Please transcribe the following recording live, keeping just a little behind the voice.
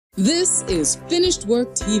This is Finished Work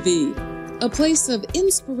TV, a place of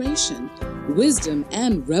inspiration, wisdom,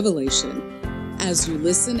 and revelation. As you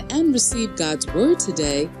listen and receive God's Word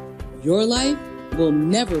today, your life will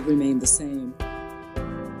never remain the same.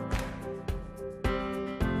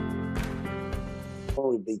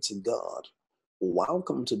 Glory be to God.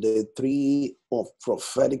 Welcome to day 3 of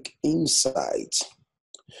Prophetic Insight.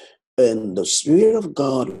 And the Spirit of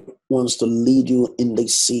God wants to lead you in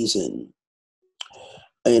this season.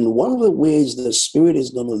 And one of the ways the Spirit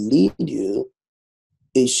is going to lead you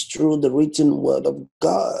is through the written Word of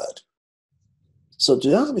God. So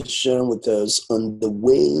today I'll be sharing with us on the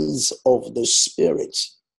ways of the Spirit.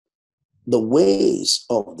 The ways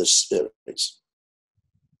of the Spirit.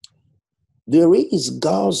 There is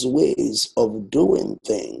God's ways of doing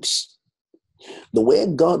things. The way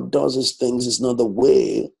God does his things is not the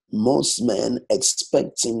way most men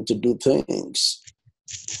expect him to do things.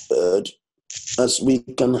 But as we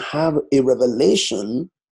can have a revelation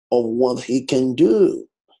of what he can do.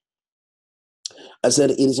 I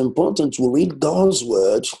said it is important to read God's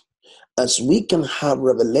word as we can have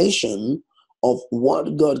revelation of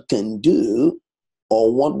what God can do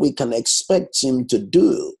or what we can expect him to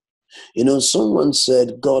do. You know, someone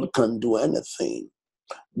said God can do anything.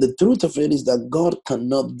 The truth of it is that God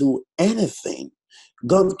cannot do anything.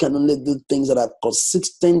 God can only do things that are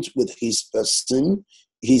consistent with his person,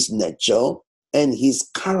 his nature, and his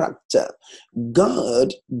character.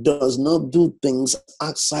 God does not do things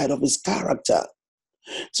outside of his character.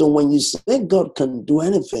 So when you say God can do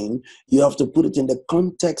anything, you have to put it in the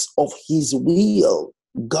context of his will.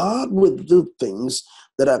 God will do things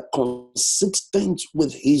that are consistent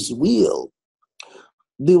with his will.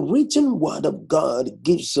 The written word of God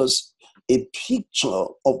gives us a picture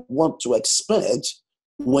of what to expect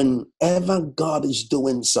whenever God is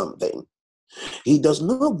doing something. He does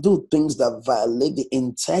not do things that violate the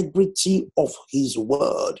integrity of his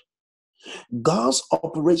word. God's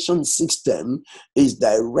operation system is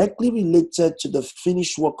directly related to the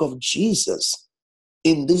finished work of Jesus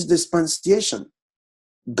in this dispensation.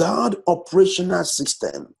 God's operational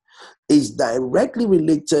system is directly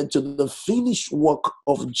related to the finished work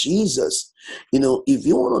of Jesus. You know, if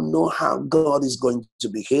you want to know how God is going to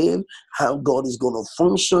behave, how God is going to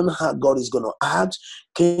function, how God is going to act,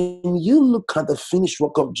 can you look at the finished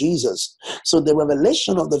work of Jesus? So the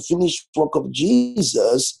revelation of the finished work of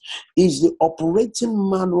Jesus is the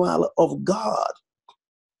operating manual of God.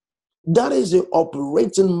 That is the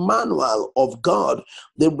operating manual of God.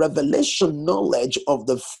 The revelation knowledge of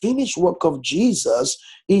the finished work of Jesus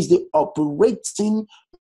is the operating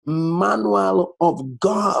manual of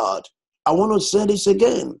God. I want to say this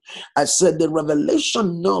again. I said the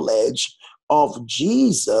revelation knowledge of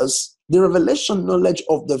Jesus, the revelation knowledge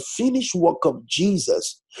of the finished work of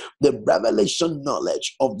Jesus, the revelation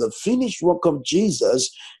knowledge of the finished work of Jesus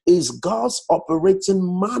is God's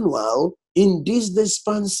operating manual in this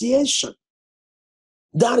dispensation.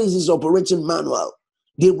 That is his operating manual.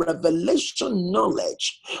 The revelation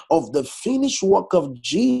knowledge of the finished work of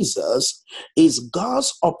Jesus is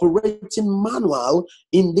God's operating manual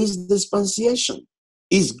in this dispensation.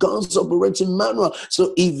 Is God's operating manual.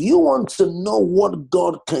 So if you want to know what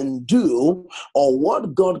God can do or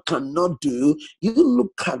what God cannot do, you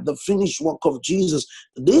look at the finished work of Jesus.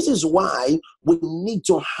 This is why we need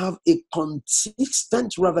to have a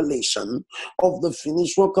consistent revelation of the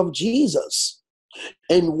finished work of Jesus.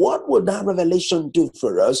 And what would that revelation do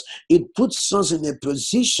for us? It puts us in a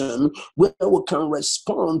position where we can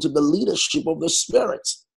respond to the leadership of the Spirit.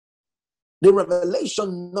 The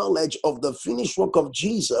revelation knowledge of the finished work of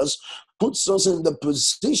Jesus puts us in the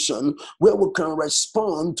position where we can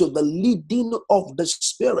respond to the leading of the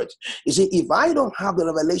Spirit. You see, if I don't have the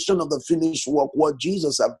revelation of the finished work, what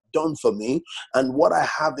Jesus has done for me, and what I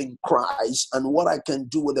have in Christ, and what I can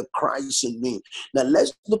do with the Christ in me. Now,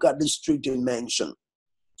 let's look at these 3 dimensions.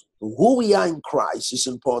 Who we are in Christ is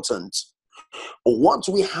important. What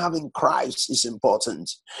we have in Christ is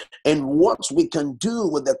important, and what we can do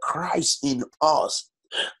with the Christ in us.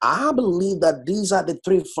 I believe that these are the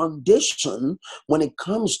 3 foundations when it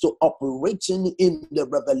comes to operating in the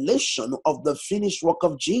revelation of the finished work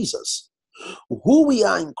of Jesus. Who we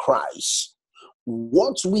are in Christ,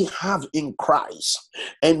 what we have in Christ,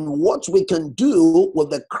 and what we can do with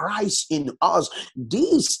the Christ in us.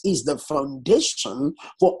 This is the foundation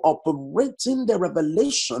for operating the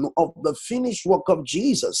revelation of the finished work of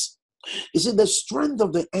Jesus. You see, the strength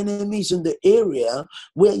of the enemy is in the area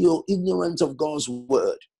where you're ignorant of God's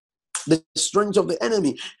word. The strength of the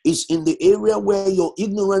enemy is in the area where you're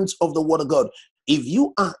ignorant of the word of God. If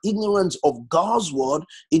you are ignorant of God's word,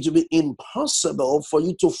 it will be impossible for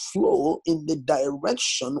you to flow in the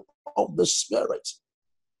direction of the Spirit.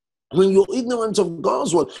 When you're ignorant of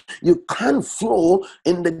God's word, you can't flow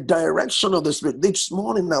in the direction of the Spirit. This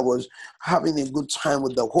morning I was having a good time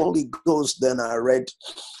with the Holy Ghost. Then I read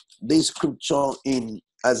this scripture in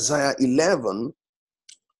Isaiah 11.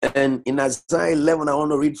 And in Isaiah 11, I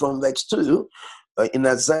want to read from verse 2. In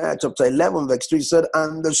Isaiah chapter 11, verse 3, it said,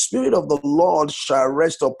 "And the Spirit of the Lord shall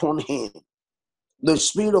rest upon him." The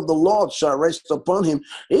Spirit of the Lord shall rest upon him.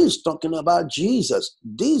 He's talking about Jesus.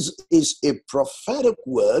 This is a prophetic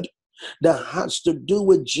word that has to do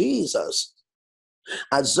with Jesus.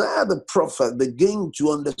 Isaiah the prophet began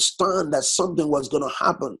to understand that something was going to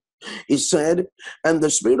happen. He said, "And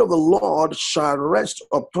the Spirit of the Lord shall rest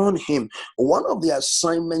upon him." One of the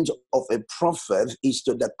assignments of a prophet is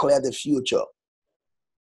to declare the future.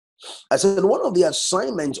 I said, one of the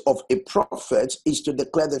assignments of a prophet is to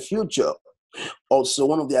declare the future. Also,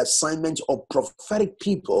 one of the assignments of prophetic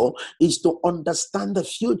people is to understand the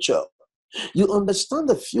future. You understand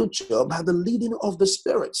the future by the leading of the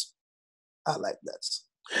Spirit. I like that.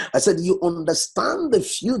 I said, you understand the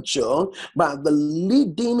future by the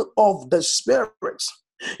leading of the Spirit.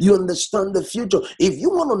 You understand the future. If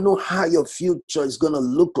you want to know how your future is going to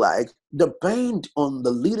look like, depend on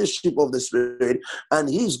the leadership of the Spirit, and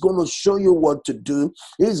He's going to show you what to do.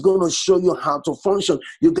 He's going to show you how to function.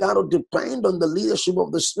 You got to depend on the leadership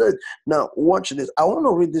of the Spirit. Now, watch this. I want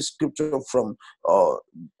to read this scripture from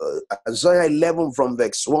Isaiah 11 from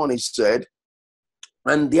verse 1. It said,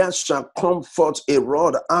 "And there shall come forth a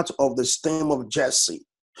rod out of the stem of Jesse."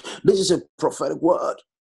 This is a prophetic word.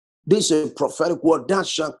 This is a prophetic word that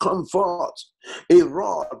shall come forth. A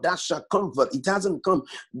rod that shall come forth. It hasn't come.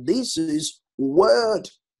 This is word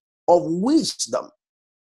of wisdom.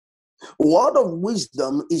 Word of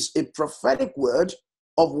wisdom is a prophetic word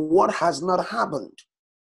of what has not happened.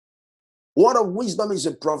 Word of wisdom is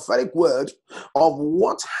a prophetic word of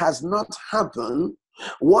what has not happened,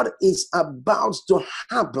 what is about to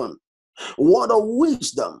happen. Word of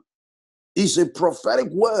wisdom is a prophetic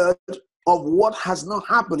word of what has not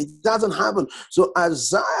happened. It doesn't happen. So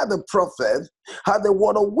Isaiah the prophet had the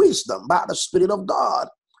word of wisdom by the Spirit of God.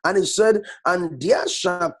 And he said, "And there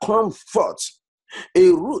shall come forth a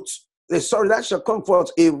root." That shall come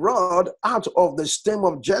forth a rod out of the stem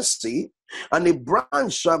of Jesse, and a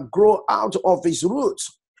branch shall grow out of his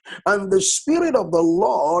roots. And the Spirit of the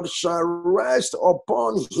Lord shall rest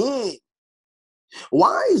upon him.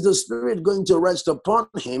 Why is the Spirit going to rest upon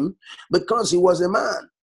him? Because he was a man.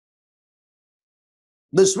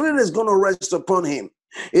 The Spirit is going to rest upon him.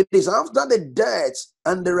 It is after the death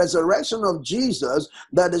and the resurrection of Jesus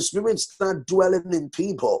that the Spirit starts dwelling in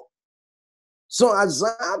people. So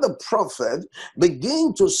Isaiah the prophet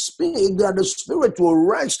began to speak that the Spirit will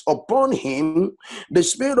rest upon him, the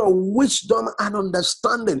Spirit of wisdom and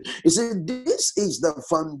understanding. He said, this is the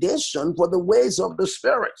foundation for the ways of the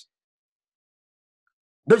Spirit.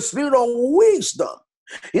 The Spirit of wisdom.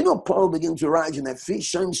 You know, Paul began to write in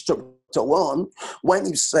Ephesians chapter 1, when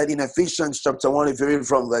he said in Ephesians chapter 1, if you read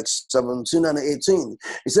from verse 17 and 18,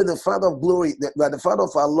 he said, "The Father of glory, that the Father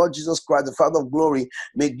of our Lord Jesus Christ, the Father of glory,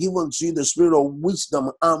 may give unto you the Spirit of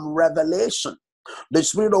wisdom and revelation." The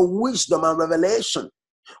Spirit of wisdom and revelation.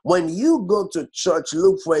 When you go to church,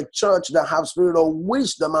 look for a church that has Spirit of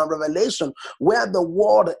wisdom and revelation, where the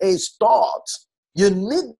word is taught. You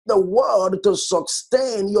need the word to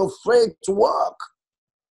sustain your faith work.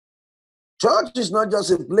 Church is not just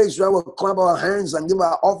a place where we clap our hands and give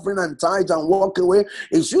our offering and tithe and walk away.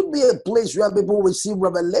 It should be a place where people receive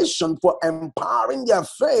revelation for empowering their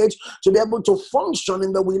faith to be able to function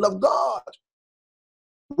in the will of God.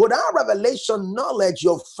 Without revelation knowledge,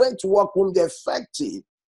 your faith work won't be effective.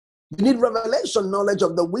 You need revelation knowledge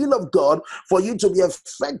of the will of God for you to be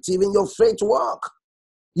effective in your faith work.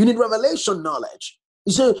 You need revelation knowledge.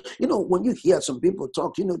 You say, when you hear some people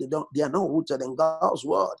talk, they are not rooted in God's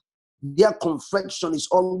word. Their confession is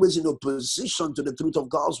always in opposition to the truth of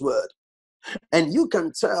God's word. And you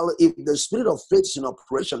can tell if the spirit of faith is in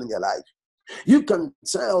operation in their life. You can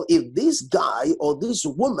tell if this guy or this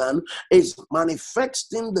woman is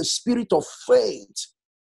manifesting the spirit of faith.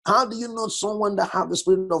 How do you know someone that has the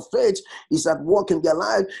spirit of faith is at work in their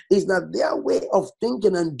life? Is that their way of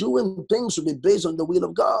thinking and doing things will be based on the will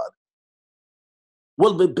of God.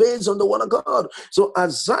 Will be based on the word of God. So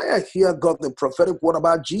Isaiah here got the prophetic word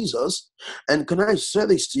about Jesus. And can I say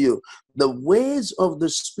this to you? The ways of the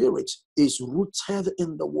Spirit is rooted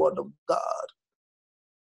in the word of God.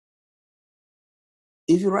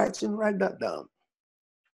 If you're writing, write that down.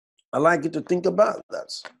 I'd like you to think about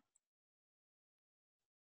that.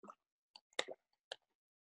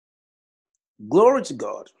 Glory to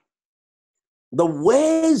God. The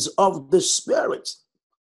ways of the Spirit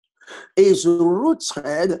is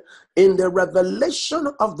rooted in the revelation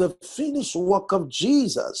of the finished work of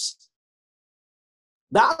Jesus.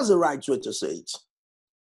 That's the right way to say it.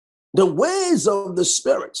 The ways of the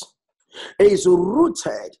Spirit is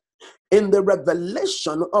rooted in the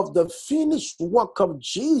revelation of the finished work of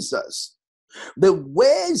Jesus. The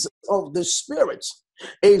ways of the Spirit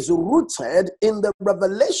is rooted in the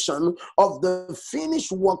revelation of the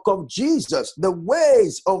finished work of Jesus. The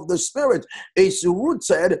ways of the Spirit is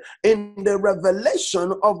rooted in the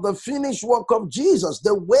revelation of the finished work of Jesus.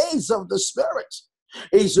 The ways of the Spirit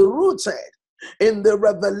is rooted in the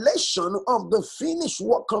revelation of the finished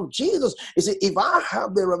work of Jesus. You see, if I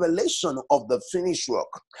have the revelation of the finished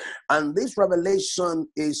work, and this revelation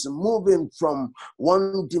is moving from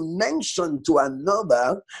one dimension to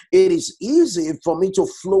another, it is easy for me to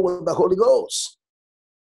flow with the Holy Ghost.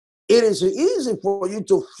 It is easy for you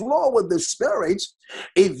to flow with the Spirit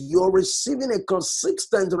if you're receiving a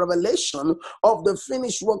consistent revelation of the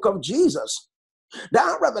finished work of Jesus.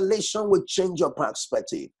 That revelation will change your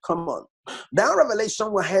perspective. Come on. That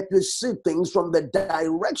revelation will help you see things from the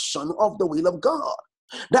direction of the will of God.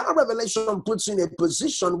 That revelation puts you in a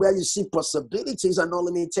position where you see possibilities and no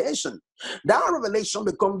limitation. That revelation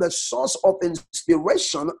becomes the source of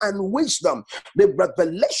inspiration and wisdom. The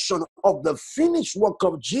revelation of the finished work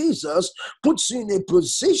of Jesus puts you in a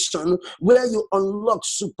position where you unlock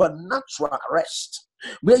supernatural rest,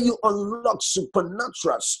 where you unlock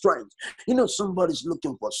supernatural strength. You know, somebody's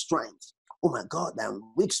looking for strength. Oh my God, I'm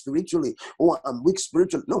weak spiritually. Oh, I'm weak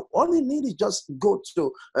spiritually. No, all you need is just go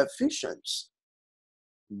to Ephesians.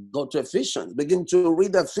 Go to Ephesians. Begin to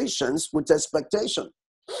read Ephesians with expectation.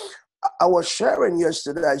 I was sharing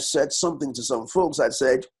yesterday. I said something to some folks. I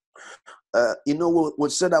said, we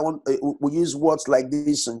said we use words like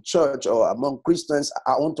this in church or among Christians.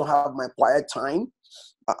 I want to have my quiet time.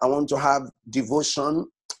 I want to have devotion.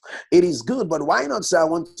 It is good, but why not say I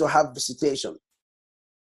want to have visitation?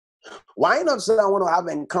 Why not say I want to have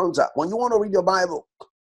encounter? When you want to read your Bible,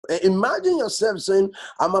 imagine yourself saying,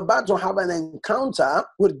 I'm about to have an encounter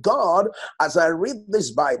with God as I read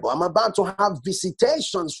this Bible. I'm about to have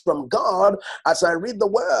visitations from God as I read the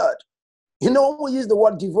word. You know, when we use the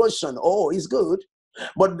word devotion, oh, it's good.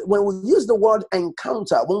 But when we use the word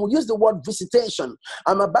encounter, when we use the word visitation,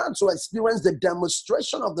 I'm about to experience the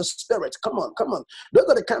demonstration of the Spirit. Come on, come on. Those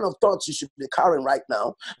are the kind of thoughts you should be carrying right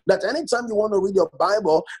now. That anytime you want to read your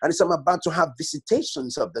Bible and it's I'm about to have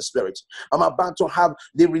visitations of the Spirit, I'm about to have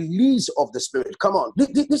the release of the Spirit. Come on. This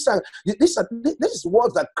is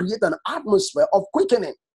words that create an atmosphere of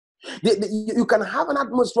quickening. You can have an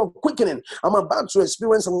atmosphere of quickening. I'm about to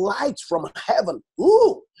experience light from heaven.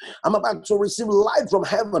 Ooh, I'm about to receive light from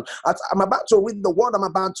heaven. I'm about to read the word. I'm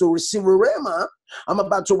about to receive rhema. I'm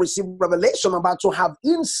about to receive revelation. I'm about to have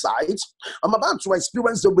insight. I'm about to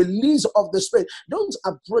experience the release of the Spirit. Don't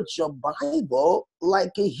approach your Bible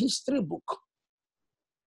like a history book.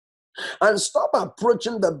 And stop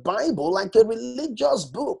approaching the Bible like a religious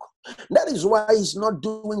book. That is why it's not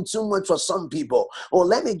doing too much for some people. Oh,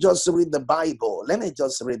 let me just read the Bible. Let me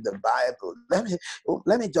just read the Bible.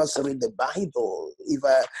 Let me just read the Bible.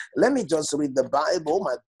 Let me just read the Bible. Oh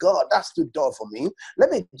my God, that's too dull for me.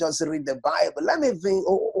 Let me just read the Bible. Let me think.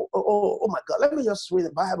 Oh my God, let me just read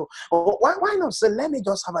the Bible. Why not say, let me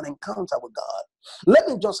just have an encounter with God? Let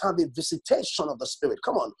me just have a visitation of the Spirit.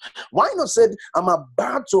 Come on. Why not say, I'm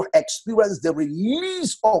about to experience the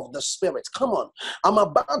release of the Spirit. Come on. I'm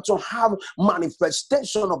about to have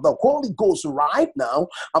manifestation of the Holy Ghost right now.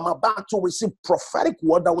 I'm about to receive prophetic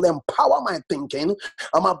word that will empower my thinking.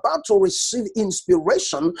 I'm about to receive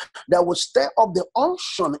inspiration that will stir up the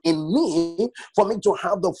unction in me for me to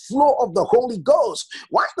have the flow of the Holy Ghost.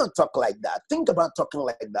 Why not talk like that? Think about talking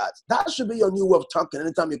like that. That should be your new way of talking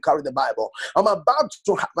anytime you carry the Bible. I'm about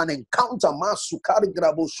to have an encounter. I'm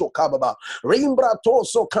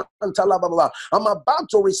about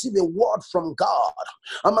to receive a word from God.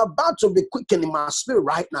 I'm about to be quickened in my spirit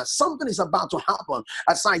right now. Something is about to happen.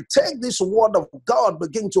 As I take this word of God,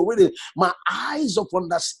 begin to read it, my eyes of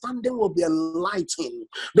understanding will be enlightened.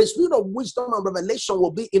 The spirit of wisdom and revelation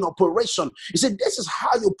will be in operation. You see, this is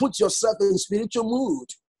how you put yourself in spiritual mood.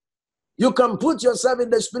 You can put yourself in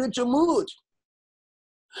the spiritual mood.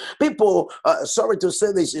 People, sorry to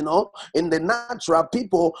say this, in the natural,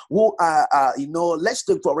 people who are, let's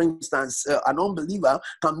take for instance, an unbeliever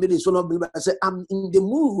can meet this unbeliever and say, I'm in the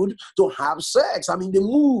mood to have sex. I'm in the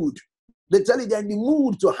mood. They tell you they're in the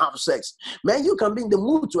mood to have sex. Man, you can be in the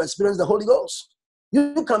mood to experience the Holy Ghost.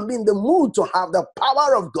 You can be in the mood to have the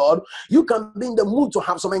power of God. You can be in the mood to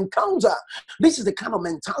have some encounter. This is the kind of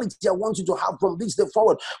mentality I want you to have from this day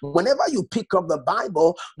forward. Whenever you pick up the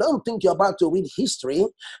Bible, don't think you're about to read history.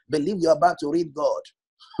 Believe you're about to read God.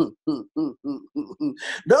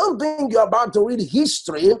 Don't think you're about to read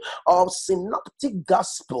history of synoptic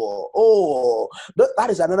gospel. Oh, that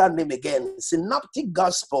is another name again. Synoptic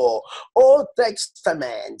gospel, Old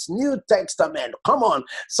Testament, New Testament. Come on,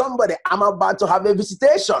 somebody, I'm about to have a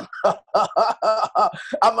visitation.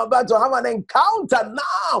 I'm about to have an encounter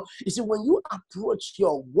now. You see, when you approach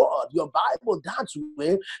your word, your Bible that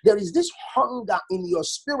way, there is this hunger in your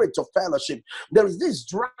spirit to fellowship. There is this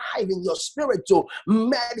drive in your spirit to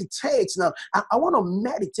meditate. Now, I want to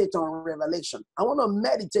meditate on revelation. I want to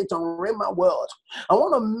meditate on Rhema word. I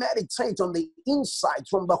want to meditate on the insight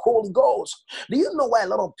from the Holy Ghost. Do you know why a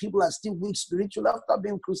lot of people are still weak spiritually after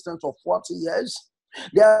being Christians for 40 years?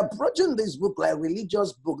 They are approaching this book like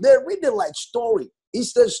religious book. They read it like story.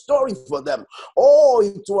 It's the story for them. Oh,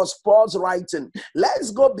 it was Paul's writing.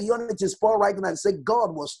 Let's go beyond it. It's Paul writing and say,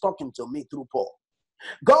 God was talking to me through Paul.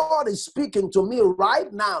 God is speaking to me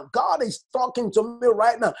right now. God is talking to me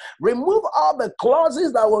right now. Remove all the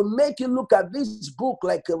clauses that will make you look at this book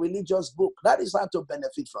like a religious book. That is how to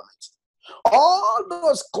benefit from it. All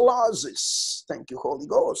those clauses, thank you, Holy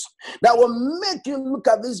Ghost, that will make you look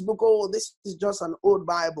at this book. Oh, this is just an old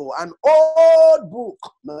Bible, an old book.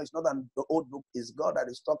 No, it's not an old book. It's God that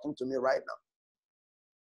is talking to me right now.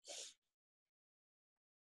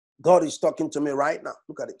 God is talking to me right now.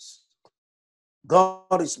 Look at this.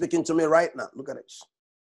 God is speaking to me right now. Look at this.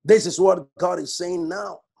 This is what God is saying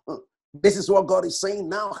now. This is what God is saying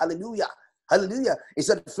now. Hallelujah. Hallelujah. He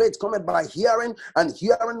said, faith cometh by hearing, and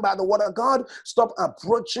hearing by the word of God. Stop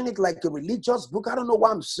approaching it like a religious book. I don't know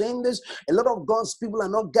why I'm saying this. A lot of God's people are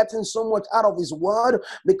not getting so much out of his word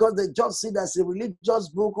because they just see it as a religious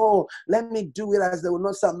book. Oh, let me do it, as they will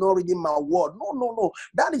not say, I'm not reading my word. No, no, no.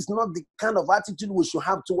 That is not the kind of attitude we should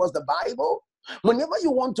have towards the Bible. Whenever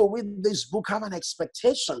you want to read this book, have an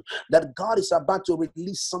expectation that God is about to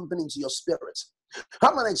release something into your spirit.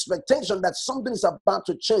 Have an expectation that something is about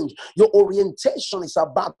to change. Your orientation is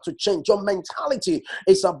about to change. Your mentality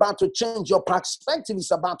is about to change. Your perspective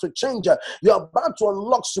is about to change. You're about to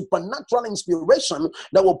unlock supernatural inspiration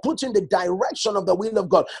that will put you in the direction of the will of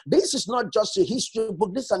God. This is not just a history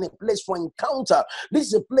book. This is a place for encounter. This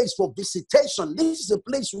is a place for visitation. This is a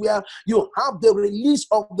place where you have the release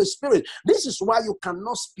of the Spirit. This is why you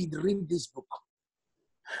cannot speed read this book.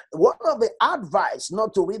 One of the advice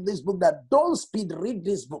not to read this book, that don't speed read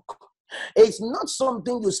this book. It's not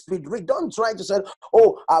something you speed read. Don't try to say,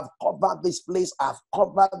 oh, I've covered this place, I've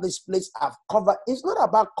covered this place, I've covered. It's not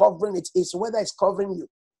about covering it, it's whether it's covering you.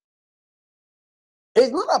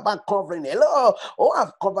 It's not about covering it. Oh,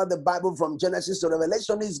 I've covered the Bible from Genesis to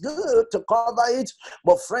Revelation. It's good to cover it.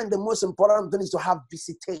 But friend, the most important thing is to have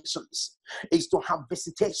visitations. It's to have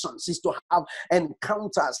visitations. It's to have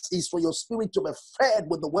encounters. It's for your spirit to be fed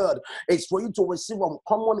with the word. It's for you to receive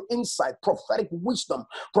uncommon insight, prophetic wisdom,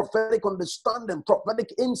 prophetic understanding,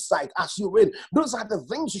 prophetic insight as you read. Those are the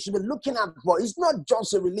things you should be looking at for. It's not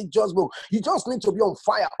just a religious book. You just need to be on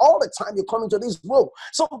fire all the time you come into this book.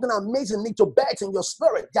 Something amazing need to bet in your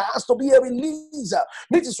spirit. There has to be a release.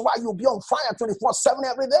 This is why you'll be on fire 24/7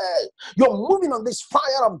 every day. You're moving on this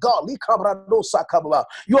fire of God.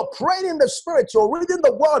 You're praying in the spirit. You're reading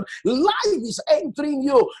the word. Life is entering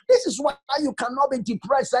you. This is why you cannot be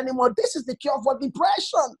depressed anymore. This is the cure for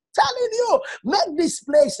depression. Telling you, make this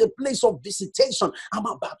place a place of visitation. I'm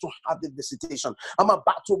about to have the visitation. I'm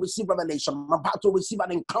about to receive revelation. I'm about to receive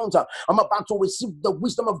an encounter. I'm about to receive the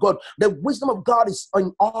wisdom of God. The wisdom of God is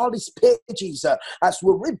on all these pages. As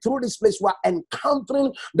we read through this place, we're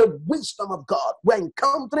encountering the wisdom of God. We're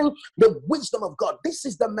encountering the wisdom of God. This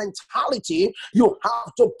is the mentality you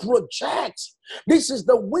have to project. This is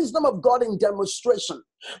the wisdom of God in demonstration.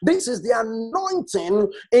 This is the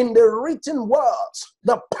anointing in the written words,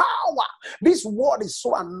 the power. This word is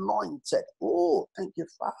so anointed. Oh, thank you,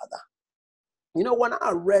 Father. You know, when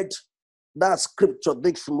I read that scripture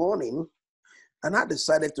this morning, and I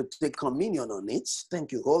decided to take communion on it.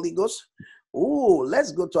 Thank you, Holy Ghost. Oh,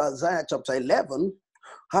 let's go to Isaiah chapter 11.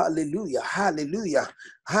 Hallelujah, hallelujah,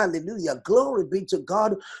 hallelujah. Glory be to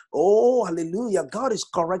God. Oh, hallelujah. God is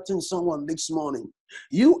correcting someone this morning.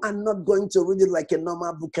 You are not going to read it like a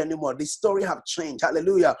normal book anymore. The story have changed.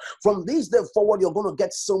 Hallelujah. From this day forward, you're going to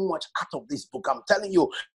get so much out of this book. I'm telling you,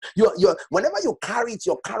 whenever you carry it,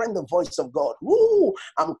 you're carrying the voice of God. Woo!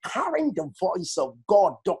 I'm carrying the voice of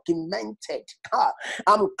God documented.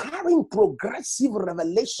 I'm carrying progressive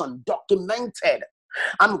revelation documented.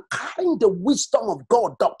 I'm carrying the wisdom of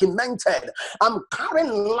God documented. I'm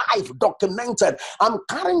carrying life documented. I'm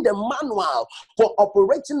carrying the manual for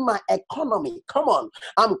operating my economy. Come on.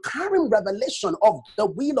 I'm carrying revelation of the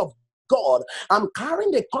will of God. I'm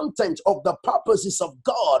carrying the content of the purposes of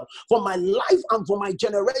God for my life and for my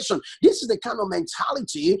generation. This is the kind of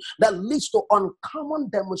mentality that leads to uncommon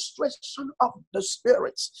demonstration of the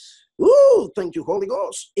Spirit. Ooh, thank you, Holy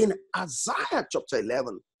Ghost. In Isaiah chapter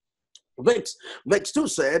 11, verse 2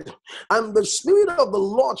 said, and the Spirit of the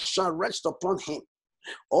Lord shall rest upon him.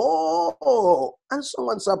 Oh, and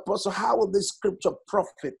someone said, Apostle, how will this scripture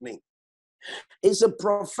profit me? It's a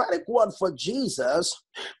prophetic word for Jesus,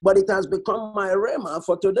 but it has become my rhema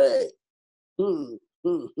for today.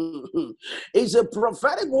 It's a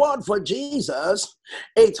prophetic word for Jesus.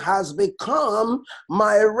 It has become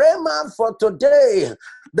my rhema for today.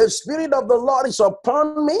 The Spirit of the Lord is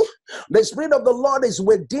upon me. The Spirit of the Lord is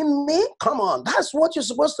within me. Come on. That's what you're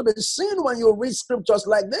supposed to be seeing when you read scriptures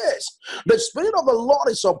like this. The Spirit of the Lord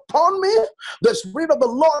is upon me. The Spirit of the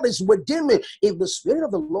Lord is within me. If the Spirit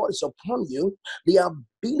of the Lord is upon you, the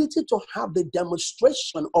ability to have the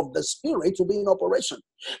demonstration of the Spirit will be in operation.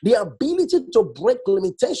 The ability to break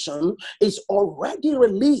limitation is already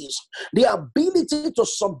released. The ability to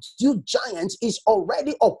subdue giants is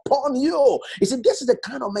already upon you. You see, this is the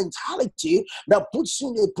kind of mentality that puts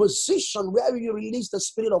you in a position where you release the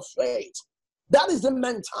spirit of faith. That is the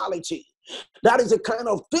mentality. That is the kind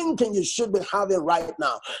of thinking you should be having right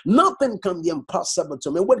now. Nothing can be impossible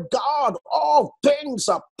to me. With God, all things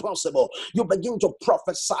are possible. You begin to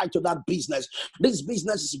prophesy to that business. This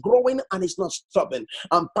business is growing and it's not stopping.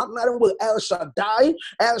 I'm partnering with El Shaddai.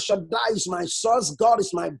 El Shaddai is my source. God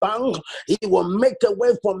is my bank. He will make a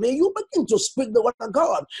way for me. You begin to speak the word of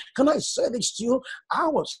God. Can I say this to you? I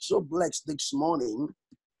was so blessed this morning.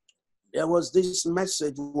 There was this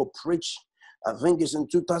message we will preach. I think it's in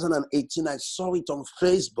 2018. I saw it on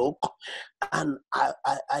Facebook and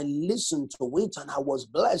I listened to it and I was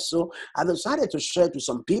blessed. So I decided to share it with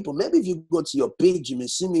some people. Maybe if you go to your page, you may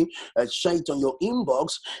see me share it on your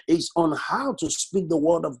inbox. It's on how to speak the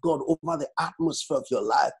word of God over the atmosphere of your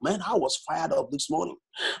life. Man, I was fired up this morning.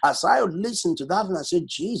 As I listened to that and I said,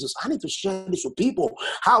 Jesus, I need to share this with people.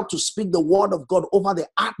 How to speak the word of God over the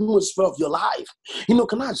atmosphere of your life. You know,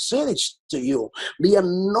 can I say this to you? The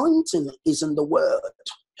anointing is in the word.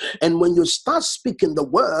 And when you start speaking the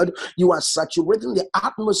word, you are saturating the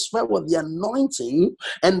atmosphere with the anointing.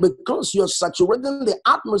 And because you're saturating the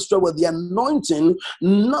atmosphere with the anointing,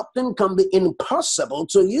 nothing can be impossible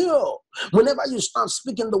to you. Whenever you start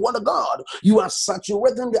speaking the word of God, you are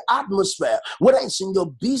saturating the atmosphere. Whether it's in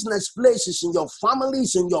your business place, it's in your family,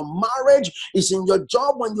 it's in your marriage, it's in your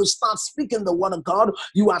job. When you start speaking the word of God,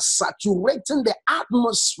 you are saturating the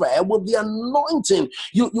atmosphere with the anointing.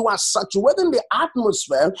 You are saturating the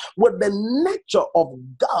atmosphere with the nature of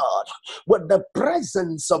God, with the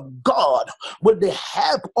presence of God, with the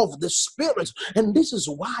help of the Spirit. And this is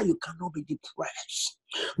why you cannot be depressed.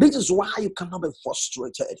 This is why you cannot be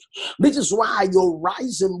frustrated. This is why your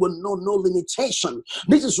rising will know no limitation.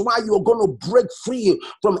 This is why you're going to break free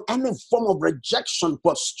from any form of rejection,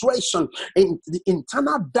 frustration, in the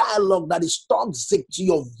internal dialogue that is toxic to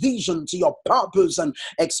your vision, to your purpose and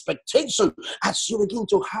expectation, as you begin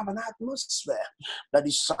to have an atmosphere that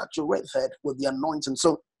is saturated with the anointing.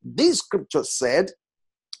 So this scripture said,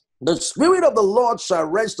 the Spirit of the Lord shall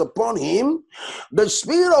rest upon him, the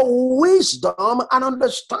Spirit of wisdom and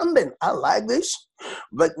understanding. I like this.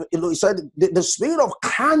 But he said the Spirit of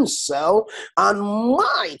counsel and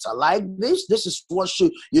might. I like this. This is what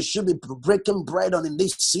you should be breaking bread on in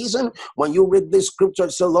this season. When you read this scripture,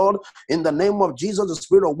 say, Lord, in the name of Jesus, the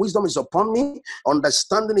Spirit of wisdom is upon me,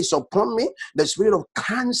 understanding is upon me, the Spirit of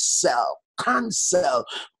counsel.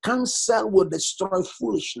 Counsel will destroy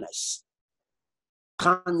foolishness.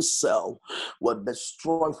 Counsel will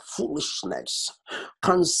destroy foolishness.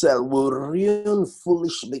 Counsel will ruin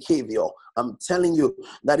foolish behavior. I'm telling you,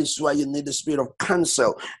 that is why you need the spirit of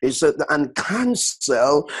counsel. It said, and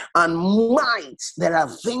counsel and might. There are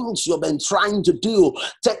things you've been trying to do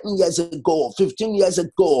 10 years ago, 15 years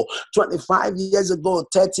ago, 25 years ago,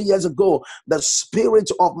 30 years ago. The spirit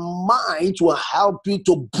of might will help you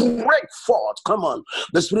to break forth. Come on.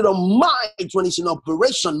 The spirit of might, when it's in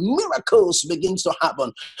operation, miracles begins to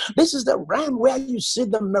happen. This is the realm where you see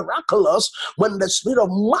the miraculous when the spirit of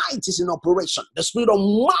might is in operation. The spirit of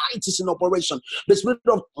might is in operation. The spirit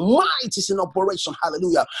of might is in operation.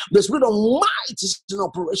 Hallelujah. The spirit of might is in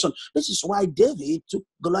operation. This is why David took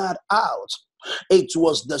Goliath out. It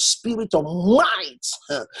was the spirit of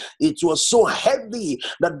might. It was so heavy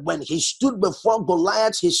that when he stood before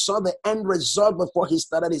Goliath, he saw the end result before he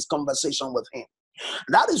started his conversation with him.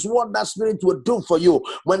 That is what that spirit will do for you.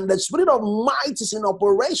 When the spirit of might is in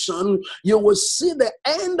operation, you will see the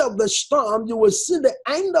end of the storm. You will see the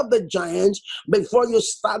end of the giant before you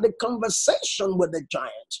start the conversation with the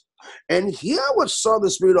giant. And here we saw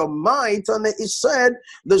the spirit of might, and it said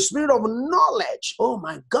the spirit of knowledge. Oh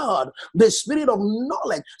my God, the spirit of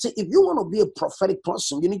knowledge. See, if you want to be a prophetic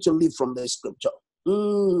person, you need to live from the scripture.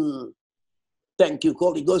 Thank you,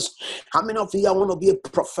 Holy Ghost. How many of you want to be a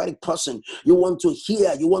prophetic person? You want to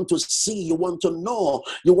hear, you want to see, you want to know,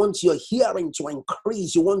 you want your hearing to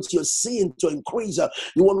increase, you want your seeing to increase,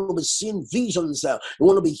 you want to be seeing visions, you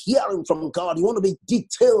want to be hearing from God, you want to be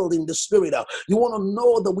detailed in the spirit, you want to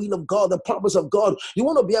know the will of God, the purpose of God, you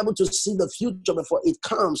want to be able to see the future before it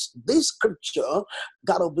comes. This scripture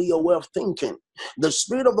got to be your way of thinking. The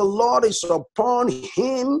Spirit of the Lord is upon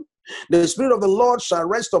him. The Spirit of the Lord shall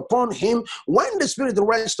rest upon him. When the Spirit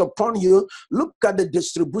rests upon you, look at the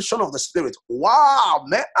distribution of the Spirit. Wow,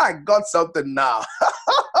 man, I got something now.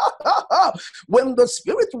 When the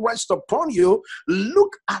Spirit rests upon you,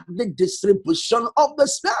 look at the distribution of the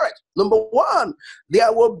Spirit. Number one,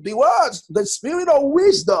 there will be words. The Spirit of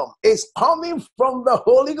wisdom is coming from the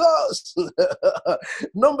Holy Ghost.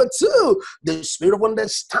 Number two, the Spirit of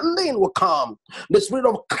understanding will come. The Spirit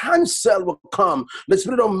of counsel will come. The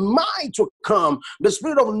Spirit of might will come. The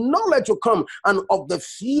Spirit of knowledge will come. And of the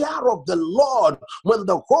fear of the Lord, when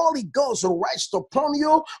the Holy Ghost rests upon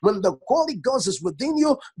you, when the Holy Ghost is within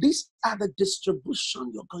you, these are the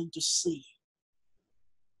distribution you're going to see.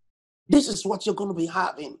 This is what you're going to be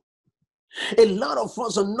having. A lot of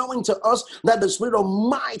us are knowing to us that the Spirit of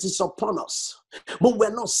might is upon us, but we're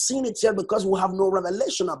not seeing it yet because we have no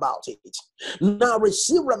revelation about it. Now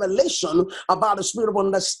receive revelation about the Spirit of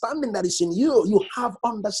understanding that is in you. You have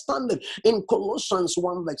understanding. In Colossians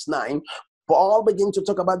 1 verse 9, Paul begins to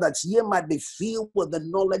talk about that ye might be filled with the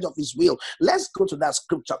knowledge of his will. Let's go to that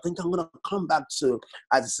scripture. I think I'm going to come back to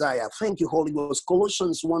Isaiah. Thank you, Holy Ghost.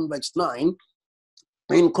 Colossians 1 verse 9.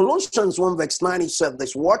 In Colossians 1 verse 9, he said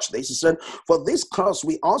this, watch this, he said, for this cause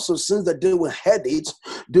we also, since the day we heard it,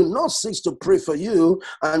 do not cease to pray for you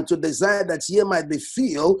and to desire that ye might be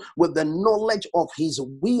filled with the knowledge of his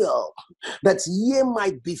will. That ye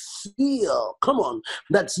might be filled, come on,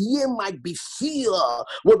 that ye might be filled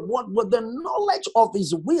with what? With the knowledge of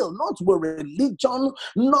his will, not with religion,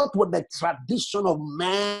 not with the tradition of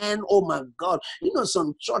man. Oh my God, you know,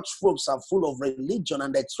 some church folks are full of religion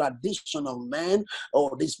and the tradition of man.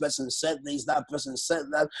 Oh, this person said this, that person said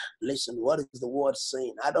that. Listen, what is the word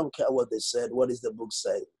saying? I don't care what they said. What is the book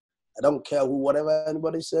saying? I don't care whatever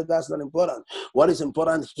anybody said, that's not important. What is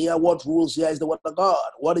important here, what rules here is the word of God.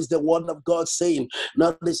 What is the word of God saying?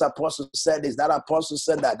 Not this apostle said this, that apostle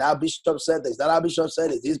said that, that bishop said this, that bishop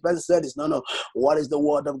said this person said this. No. What is the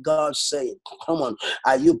word of God saying? Come on.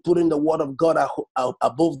 Are you putting the word of God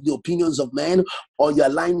above the opinions of men, or you're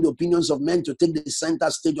allowing the opinions of men to take the center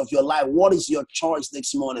stage of your life? What is your choice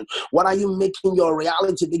this morning? What are you making your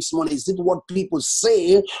reality this morning? Is it what people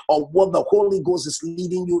say or what the Holy Ghost is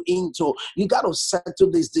leading you in? So you got to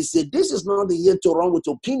settle this. This is not the year to run with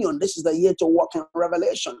opinion. This is the year to walk in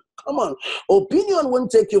revelation. Come on. Opinion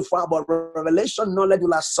won't take you far, but revelation knowledge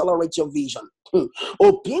will accelerate your vision.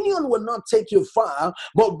 Opinion will not take you far,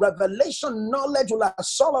 but revelation knowledge will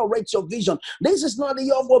accelerate your vision. This is not the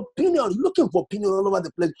year of opinion. You're looking for opinion all over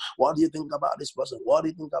the place. What do you think about this person? What do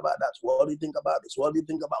you think about that? What do you think about this? What do you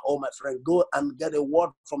think about? Oh, my friend, go and get a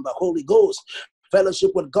word from the Holy Ghost.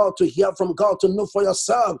 Fellowship with God, to hear from God, to know for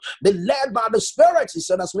yourself. Be led by the Spirit. He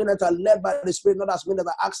said, as many that are led by the Spirit, not as many that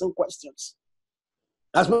are asking questions.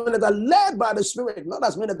 As many that are led by the Spirit, not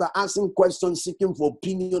as many that are asking questions, seeking for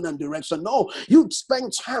opinion and direction. No, you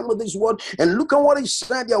spend time with this word and look at what he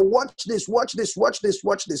said here. Watch this, watch this, watch this,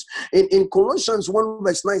 watch this. In Colossians 1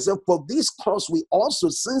 verse 9, it says, for this cause we also,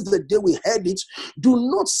 since the day we heard it, do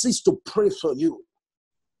not cease to pray for you.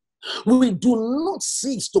 We do not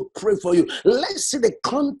cease to pray for you. Let's see the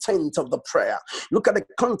content of the prayer. Look at the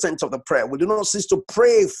content of the prayer. We do not cease to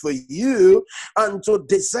pray for you and to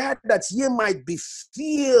desire that ye might be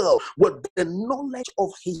filled with the knowledge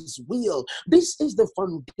of his will. This is the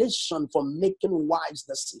foundation for making wise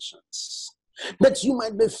decisions. That you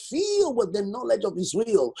might be filled with the knowledge of his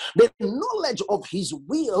will. The knowledge of his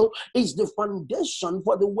will is the foundation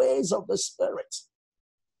for the ways of the Spirit.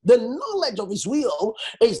 The knowledge of his will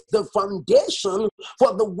is the foundation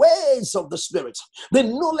for the ways of the Spirit. The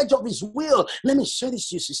knowledge of his will. Let me share this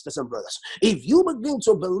to you, sisters and brothers. If you begin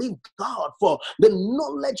to believe God for the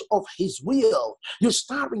knowledge of his will, you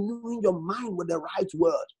start renewing your mind with the right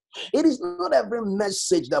word. It is not every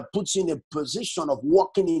message that puts you in a position of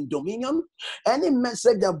walking in dominion. Any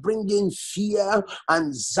message that brings in fear,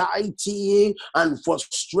 anxiety, and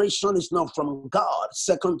frustration is not from God.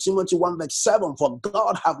 2 Timothy 1:7, for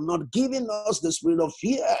God have not given us the spirit of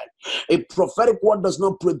fear. A prophetic word does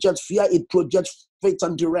not project fear, it projects faith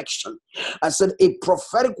and direction. I said a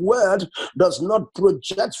prophetic word does not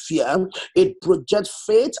project fear, it projects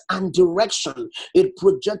faith and direction. It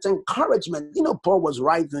projects encouragement. You know, Paul was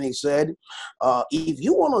right when he said, if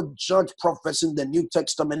you want to judge prophecy in the New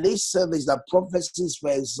Testament, he said is that prophecy is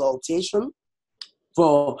for exaltation,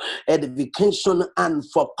 for edification, and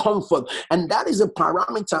for comfort. And that is a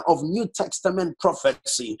parameter of New Testament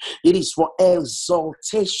prophecy. It is for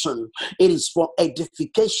exaltation, it is for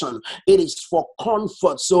edification, it is for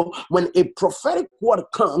comfort. So when a prophetic word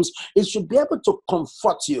comes, it should be able to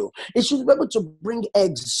comfort you, it should be able to bring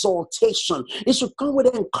exaltation, it should come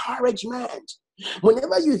with encouragement.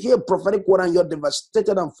 Whenever you hear a prophetic word and you're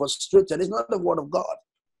devastated and frustrated, it's not the word of God.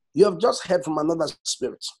 You have just heard from another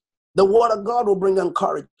spirit. The word of God will bring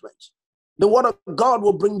encouragement. The word of God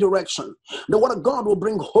will bring direction. The word of God will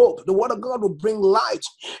bring hope. The word of God will bring light.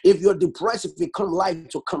 If you're depressed, if you come, light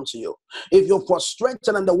will come to you. If you're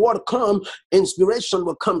frustrated and the word come, inspiration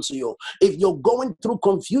will come to you. If you're going through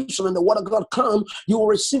confusion and the word of God come, you will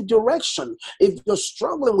receive direction. If you're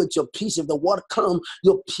struggling with your peace, if the word come,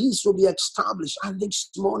 your peace will be established. And this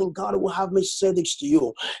morning, God will have me say this to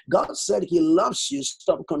you. God said he loves you.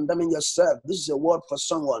 Stop condemning yourself. This is a word for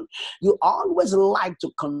someone. You always like to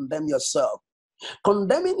condemn yourself.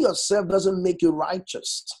 Condemning yourself doesn't make you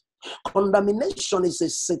righteous. Condemnation is a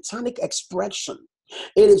satanic expression.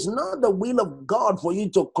 It is not the will of God for you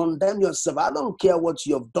to condemn yourself. I don't care what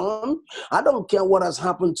you have done. I don't care what has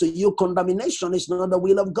happened to you. Condemnation is not the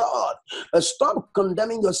will of God. Stop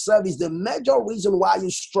condemning yourself is the major reason why you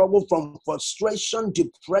struggle from frustration,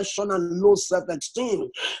 depression, and low self-esteem.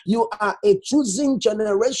 You are a choosing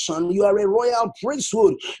generation. You are a royal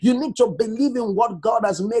priesthood. You need to believe in what God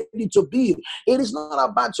has made you to be. It is not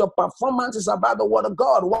about your performance. It's about the word of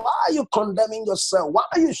God. Why are you condemning yourself? Why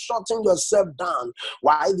are you shutting yourself down?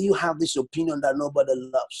 Why do you have this opinion that nobody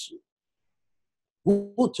loves you?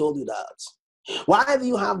 Who told you that? Why do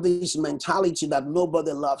you have this mentality that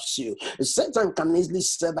nobody loves you? Satan can easily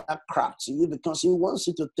say that crap to you because he wants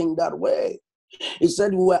you to think that way. He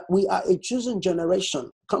said, we are a chosen generation.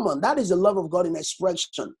 Come on, that is the love of God in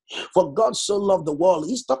expression. For God so loved the world.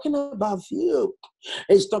 He's talking about you.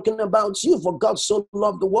 He's talking about you. For God so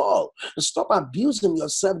loved the world. Stop abusing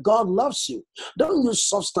yourself. God loves you. Don't use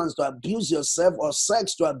substance to abuse yourself or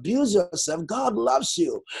sex to abuse yourself. God loves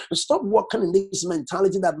you. Stop walking in this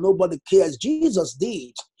mentality that nobody cares. Jesus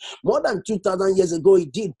did. More than 2,000 years ago, he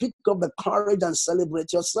did. Pick up the courage and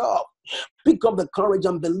celebrate yourself. Pick up the courage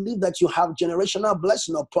and believe that you have generational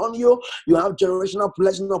blessing upon you. You have generational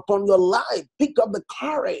blessing upon your life. Pick up the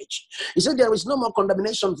courage. He said there is no more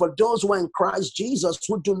condemnation for those who are in Christ Jesus,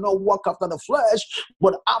 who do not walk after the flesh,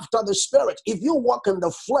 but after the Spirit. If you walk in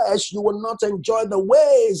the flesh, you will not enjoy the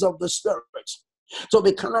ways of the Spirit. So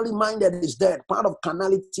be carnally minded is dead. Part of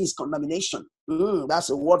carnality is condemnation. That's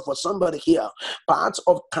a word for somebody here. Part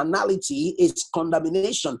of carnality is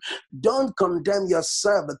condemnation. Don't condemn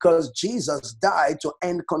yourself because Jesus died to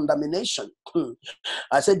end condemnation.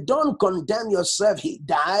 I said, don't condemn yourself. He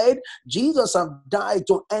died. Jesus have died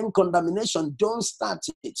to end condemnation. Don't start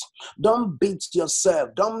it. Don't beat yourself.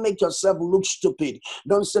 Don't make yourself look stupid.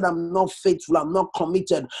 Don't say, I'm not faithful. I'm not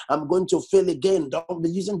committed. I'm going to fail again. Don't be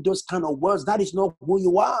using those kind of words. That is not who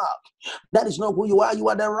you are. That is not who you are. You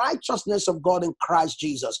are the righteousness of God in Christ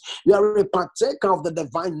Jesus. You are a partaker of the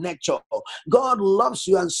divine nature. God loves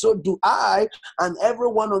you, and so do I, and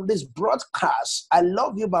everyone on this broadcast. I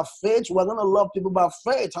love you by faith. We're going to love people by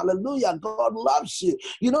faith. Hallelujah. God loves you.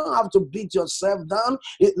 You don't have to beat yourself down.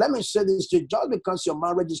 Let me say this to you. Just because your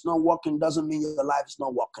marriage is not working doesn't mean your life is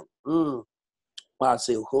not working. That's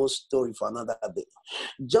a whole story for another day.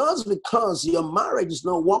 Just because your marriage is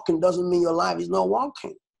not working doesn't mean your life is not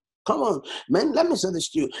working. Come on, man, let me say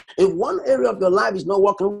this to you. If one area of your life is not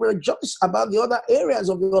working, rejoice about the other areas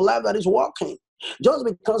of your life that is working. Just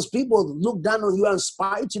because people look down on you and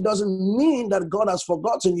spite you doesn't mean that God has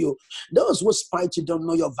forgotten you. Those who spite you don't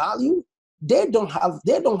know your value. They don't have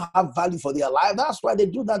value for their life. That's why they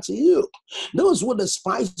do that to you. Those who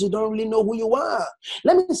despise you don't really know who you are.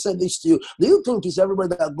 Let me say this to you. Do you think it's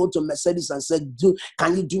everybody that go to Mercedes and said,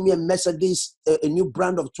 can you do me a Mercedes, a new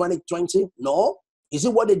brand of 2020? No. Is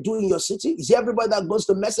it what they do in your city? Is it everybody that goes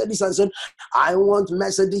to Mercedes and says, I want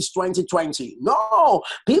Mercedes 2020? No.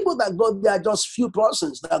 People that go there are just few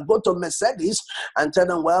persons that go to Mercedes and tell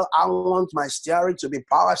them, well, I want my steering to be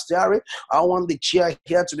power steering. I want the chair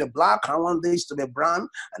here to be black. I want this to be brown.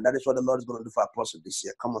 And that is what the Lord is going to do for Apostle this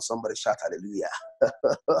year. Come on, somebody shout hallelujah.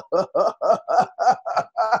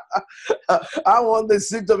 I want the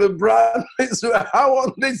seat to be brown. I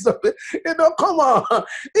want this to be, come on.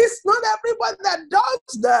 It's not everybody that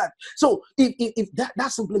does that. So if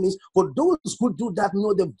that simply means for those who do that,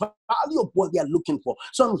 know the value of what they are looking for.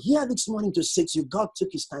 So I'm here this morning to say to you, God took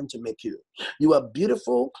his time to make you. You are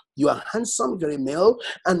beautiful, you are handsome, very male,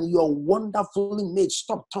 and you are wonderfully made.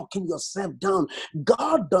 Stop talking yourself down.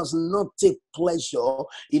 God does not take pleasure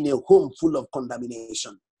in a home full of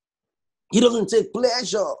condemnation. He doesn't take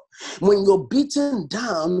pleasure. When you're beaten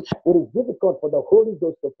down, it is difficult for the Holy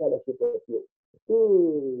Ghost to fellowship with you.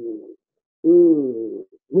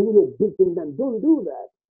 When you're beaten down, don't do that.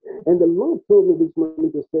 And the Lord told me this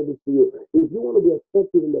morning to say this to you. If you want to be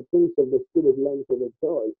effective in the things of the Spirit, learn to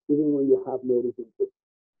rejoice, even when you have no reason to.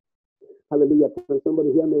 Hallelujah. Can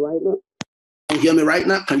somebody hear me right now? Can you hear me right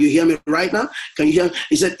now? Can you hear me right now? Can you hear?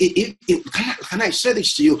 He said, can I say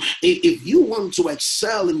this to you? If you want to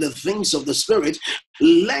excel in the things of the Spirit,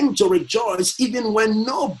 learn to rejoice even when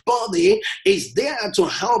nobody is there to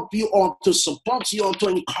help you or to support you or to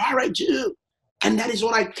encourage you. And that is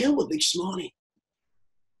what I came with this morning.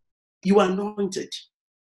 You are anointed.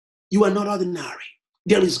 You are not ordinary.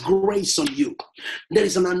 There is grace on you. There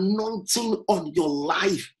is an anointing on your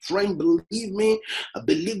life. Friend, believe me. I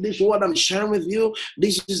believe this is what I'm sharing with you.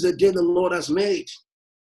 This is the day the Lord has made.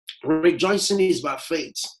 Rejoicing is by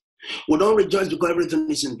faith. We don't rejoice because everything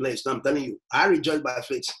is in place. No, I'm telling you, I rejoice by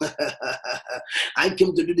faith. I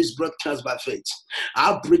came to do this broadcast by faith.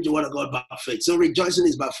 I'll preach the word of God by faith. So rejoicing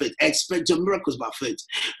is by faith. Expect your miracles by faith.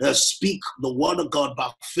 Speak the word of God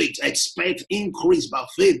by faith. Expect increase by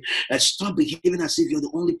faith. Stop behaving as if you're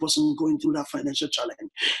the only person going through that financial challenge.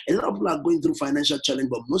 A lot of people are going through financial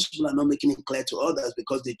challenge, but most people are not making it clear to others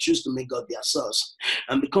because they choose to make God their source.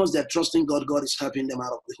 And because they're trusting God, God is helping them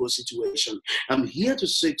out of the whole situation. I'm here to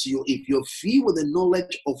say to you, if you're filled with the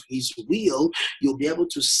knowledge of his will, you'll be able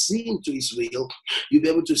to see into his will. You'll be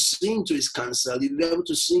able to see into his counsel. You'll be able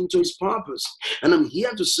to see into his purpose. And I'm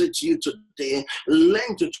here to say to you today,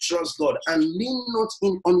 learn to trust God and lean not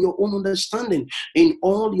on your own understanding. In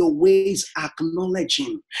all your ways, acknowledge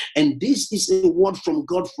him. And this is a word from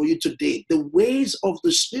God for you today. The ways of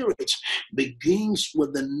the Spirit begins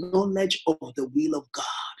with the knowledge of the will of God.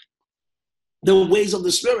 The ways of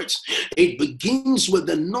the Spirit. It begins with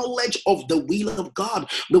the knowledge of the will of God.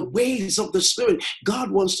 The ways of the Spirit.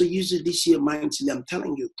 God wants to use it this year mightily. I'm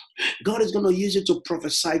telling you. God is going to use it to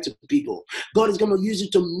prophesy to people. God is going to use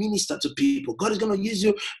it to minister to people. God is going to use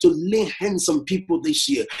you to lay hands on people this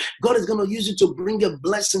year. God is going to use it to bring a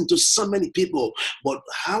blessing to so many people. But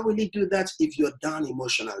how will he do that if you're down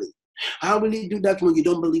emotionally? How will you do that when you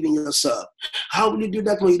don't believe in yourself? How will you do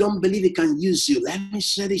that when you don't believe he can use you? Let me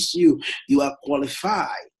say this to you. You are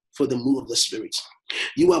qualified for the move of the Spirit.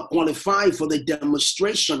 You are qualified for the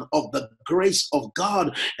demonstration of the grace of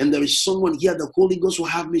God. And there is someone here, the Holy Ghost will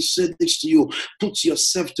have me say this to you. Put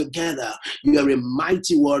yourself together. You are a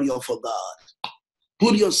mighty warrior for God.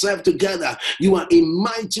 Put yourself together. You are a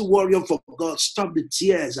mighty warrior for God. Stop the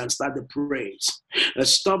tears and start the praise.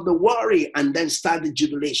 Stop the worry and then start the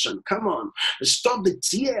jubilation. Come on. Stop the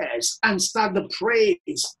tears and start the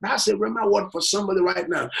praise. That's a rhema word for somebody right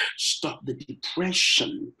now. Stop the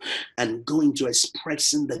depression and go into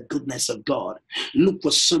expressing the goodness of God. Look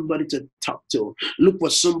for somebody to talk to. Look for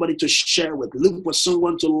somebody to share with. Look for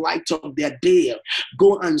someone to light up their day.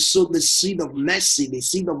 Go and sow the seed of mercy, the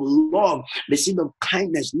seed of love, the seed of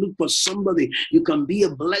kindness. Look for somebody you can be a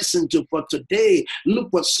blessing to for today. Look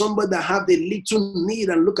for somebody that have a little need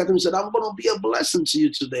and look at them and say, I'm going to be a blessing to you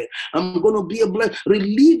today. I'm going to be a blessing.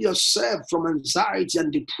 Relieve yourself from anxiety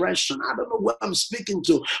and depression. I don't know what I'm speaking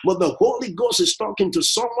to, but the Holy Ghost is talking to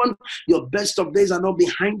someone. Your best of days are not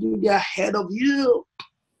behind you, they are ahead of you.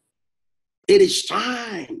 It is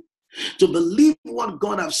time to believe what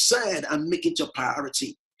God has said and make it your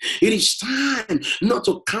priority. It is time not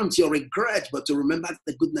to count your regret, but to remember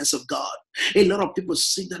the goodness of God. A lot of people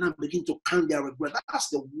sit down and begin to count their regret. That's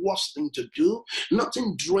the worst thing to do.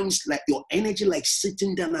 Nothing drains like your energy like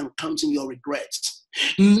sitting down and counting your regrets.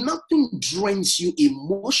 Nothing drains you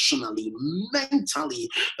emotionally, mentally,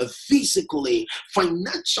 physically,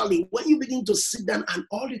 financially. When you begin to sit down and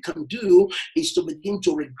all you can do is to begin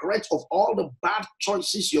to regret of all the bad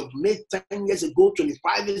choices you've made 10 years ago,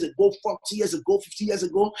 25 years ago, 40 years ago, 50 years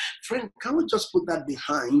ago. Friend, can we just put that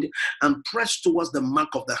behind and press towards the mark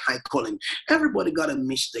of the high calling? Everybody got a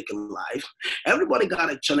mistake in life. Everybody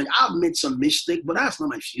got a challenge. I've made some mistake, but that's not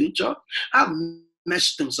my future. I've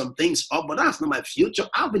messed some things up, but that's not my future.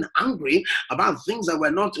 I've been angry about things that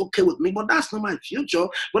were not okay with me, but that's not my future.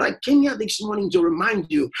 But I came here this morning to remind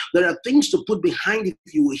you there are things to put behind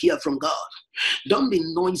if you will hear from God. Don't be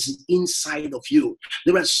noisy inside of you.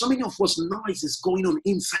 There are so many of us noises going on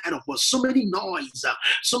inside of us. So many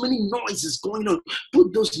noises going on.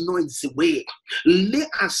 Put those noises away. Lay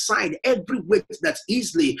aside every weight that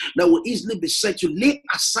will easily beset you. Lay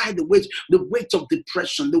aside the weight of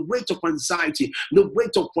depression, the weight of anxiety, the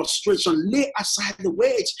weight of frustration. Lay aside the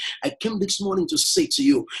weight. I came this morning to say to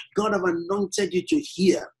you, God have anointed you to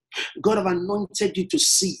hear. God have anointed you to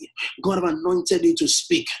see. God have anointed you to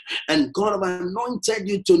speak. And God have anointed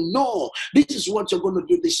you to know. This is what you're going to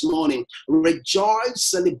do this morning. Rejoice,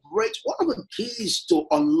 celebrate. One of the keys to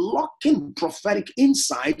unlocking prophetic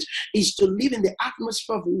insight is to live in the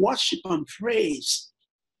atmosphere of worship and praise.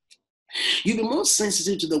 You'll be more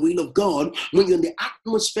sensitive to the will of God when you're in the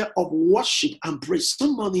atmosphere of worship and praise.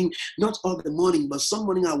 Some morning, not all the morning, but some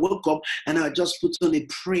morning I woke up and I just put on a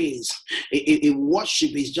praise. A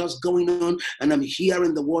worship is just going on and I'm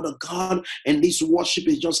hearing the word of God, and this worship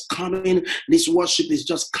is just coming. This worship is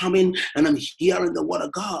just coming and I'm hearing the word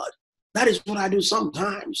of God. That is what I do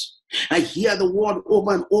sometimes. I hear the word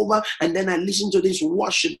over and over, and then I listen to this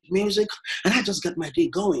worship music, and I just get my day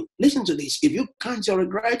going. Listen to this. If you count your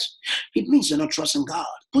regrets, it means you're not trusting God.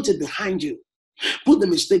 Put it behind you. Put the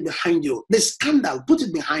mistake behind you. The scandal, put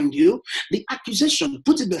it behind you. The accusation,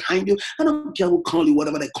 put it behind you. I don't care who call you,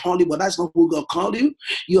 whatever they call you, but that's not who God called you.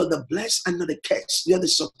 You're the blessed and not the cursed. You're the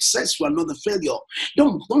successful and not the failure.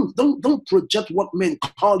 Don't project what men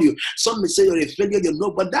call you. Some may say you're a failure,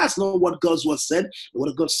 but that's not what God's word said.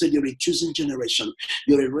 What God said, you're a chosen generation.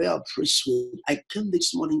 You're a royal priesthood. I came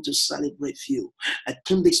this morning to celebrate you. I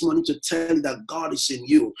came this morning to tell you that God is in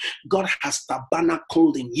you. God has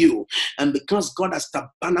tabernacled in you. And because God has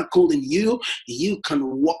tabernacled in you, you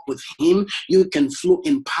can walk with him, you can flow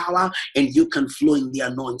in power, and you can flow in the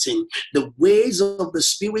anointing. The ways of the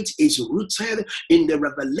Spirit is rooted in the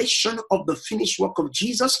revelation of the finished work of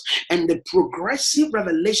Jesus, and the progressive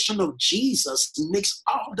revelation of Jesus makes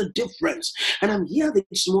all the difference. And I'm here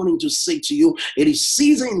this morning to say to you, it is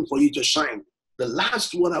season for you to shine. The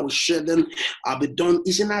last word I will share, then I'll be done,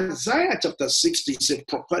 is in Isaiah chapter 60. It's a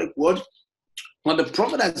prophetic word. When the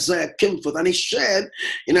prophet Isaiah came forth, and he shared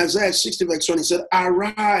in Isaiah 60 verse 20, he said,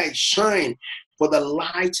 arise, shine, for the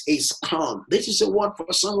light is come. This is a word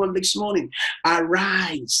for someone this morning.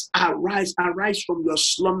 Arise, arise, arise from your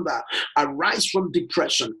slumber. Arise from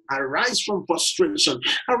depression. Arise from frustration.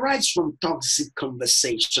 Arise from toxic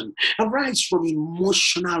conversation. Arise from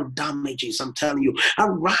emotional damages. I'm telling you,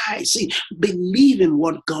 arise. See, believe in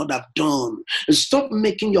what God have done. Stop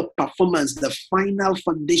making your performance the final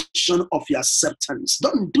foundation of your acceptance.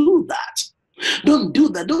 Don't do that. Don't do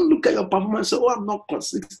that. Don't look at your performance and say, oh, I'm not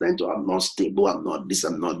consistent, or I'm not stable, I'm not this,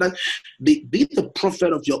 I'm not that. Be the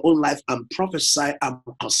prophet of your own life and prophesy, I'm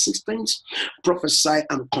consistent. Prophesy,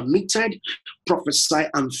 I'm committed. Prophesy,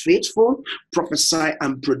 I'm faithful. Prophesy,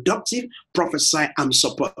 I'm productive. Prophesy, I'm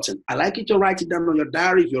supporting. I like you to write it down on your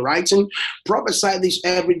diary if you're writing. Prophesy this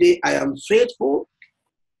every day. I am faithful.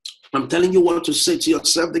 I'm telling you what to say to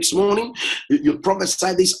yourself this morning. You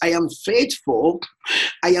prophesy this. I am faithful.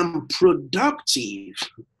 I am productive.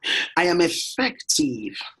 I am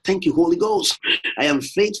effective. Thank you, Holy Ghost. I am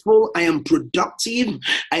faithful. I am productive.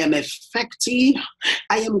 I am effective.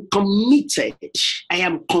 I am committed. I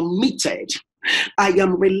am committed. I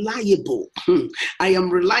am reliable. I am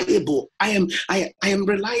reliable. I am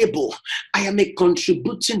reliable. I am a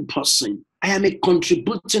contributing person. I am a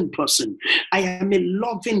contributing person. I am a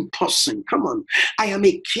loving person. Come on. I am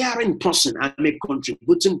a caring person. I'm a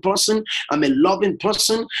contributing person. I'm a loving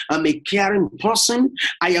person. I'm a caring person.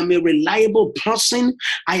 I am a reliable person.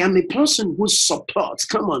 I am a person who supports.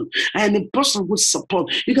 Come on. I am a person who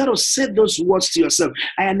supports. You got to say those words to yourself.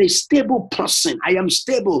 I am a stable person. I am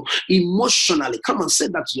stable emotionally. Come on, say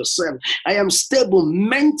that to yourself. I am stable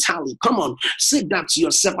mentally. Come on, say that to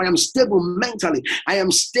yourself. I am stable mentally. I am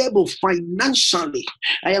stable financially.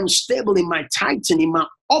 I am stable in my tithing, in my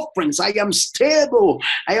offerings. I am stable.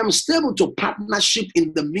 I am stable to partnership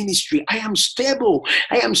in the ministry. I am stable.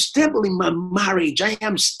 I am stable in my marriage. I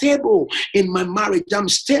am stable in my marriage. I'm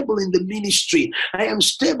stable in the ministry. I am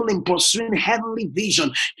stable in pursuing heavenly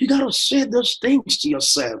vision. You got to say those things to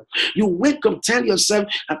yourself. You wake up, tell yourself,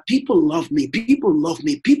 people love me. People love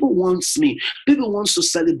me. People want me. People wants to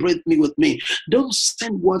celebrate me with me. Don't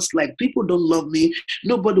send words like people don't love me.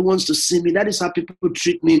 Nobody wants to see me. That is how people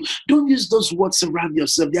treat me. Don't use those words around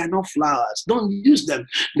yourself. They are not flowers. Don't use them.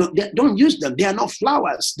 Don't use them. They are not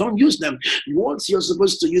flowers. Don't use them. Words you're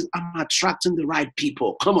supposed to use, I'm attracting the right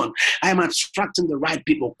people. Come on. I am attracting the right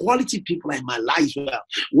people. Quality people are in my life.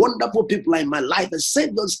 Wonderful people are in my life. And say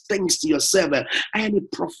those things to yourself. I am a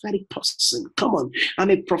prophetic person. Come on. I'm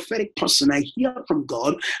a prophetic person. I hear from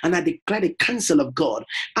God and I declare the counsel of God.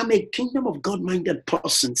 I'm a kingdom of God-minded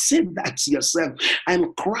person. Say that to yourself. I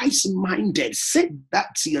am Christ-minded. Say that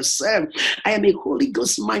to yourself. I am a Holy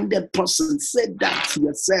Ghost-minded person. Say that to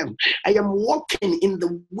yourself. I am walking in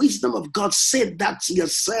the wisdom of God. Say that to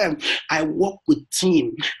yourself. I walk with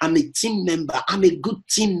team. I'm a team member. I'm a good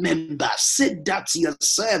team member. Say that to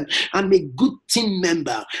yourself. I'm a good team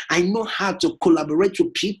member. I know how to collaborate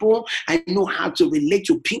with people. I know how to relate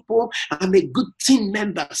to people. I'm a good team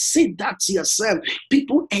member. Say that to yourself.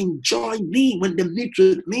 People enjoy me when they meet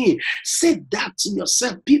with me. Say that to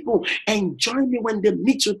yourself. People enjoy me when they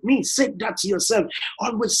meet with me. Say that to yourself.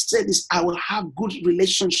 Always say this. I will have good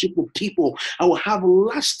relationship with people. I will have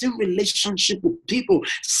lasting relationship with people.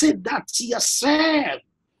 Say that to yourself.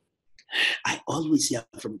 I always hear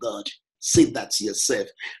from God. Say that to yourself.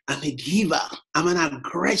 I'm a giver. I'm an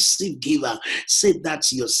aggressive giver. Say that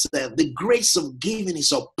to yourself. The grace of giving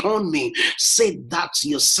is upon me. Say that to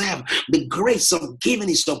yourself. The grace of giving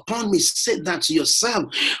is upon me. Say that to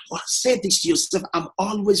yourself. Say this to yourself. I'm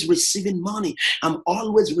always receiving money. I'm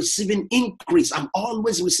always receiving increase. I'm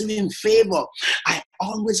always receiving favor. I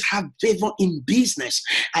always have favor in business.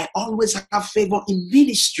 I always have favor in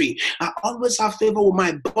ministry. I always have favor with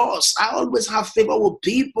my boss. I always have favor with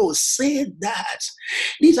people. Say that.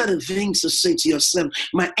 These are the things to say to yourself.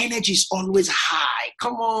 My energy is always high.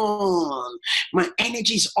 Come on. My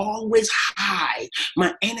energy is always high.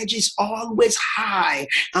 My energy is always high.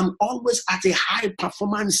 I'm always at a high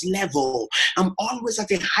performance level. I'm always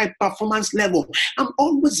at a high performance level. I'm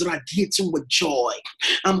always radiating with joy.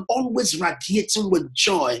 I'm always radiating with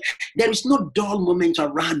joy. There is no dull moment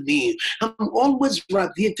around me. I'm always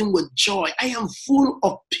radiating with joy. I am full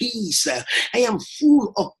of peace. I am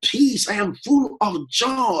full of peace. I am full of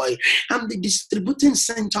joy. I'm the distributing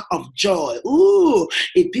center of joy. Ooh,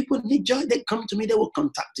 if people need joy, they come to me, they will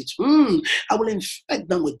contact it. I will infect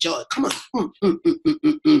them with joy. Come on.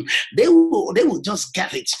 They will just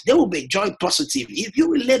get it. They will be joy positive. If you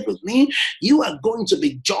relate with me, you are going to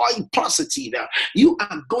be joy positive. You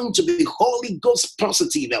are going to be Holy Ghost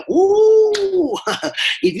positive. Ooh,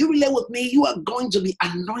 if you relate with me, you are going to be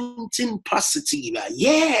anointing positive.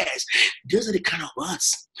 Yes, those are the kind of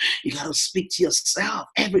words you got to speak to yourself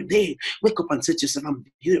every day. Wake up and say to yourself, I'm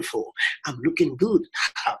beautiful. I'm looking good.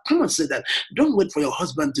 Come on, say that. Don't wait for your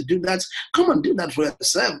husband to do that. Come on, do that for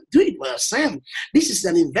yourself. Do it for yourself. This is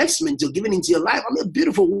an investment you're giving into your life. I'm a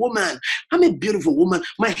beautiful woman. I'm a beautiful woman.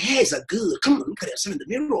 My hairs are good. Come on, look at yourself in the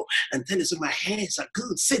mirror and tell yourself, my hairs are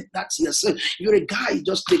good. Say that to yourself. You're a guy, you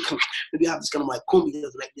just take, maybe I have this kind of my comb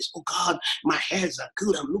like this. Oh God, my hairs are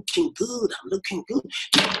good. I'm looking good. I'm looking good.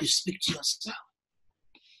 You speak to yourself.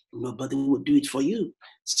 Nobody will do it for you.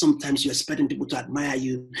 Sometimes you're expecting people to admire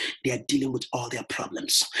you. They are dealing with all their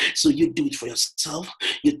problems. So you do it for yourself.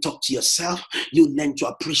 You talk to yourself. You learn to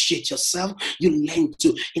appreciate yourself. You learn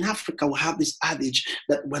to, in Africa, we have this adage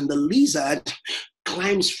that when the lizard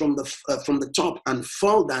climbs from the top and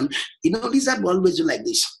fall down, lizard will always do like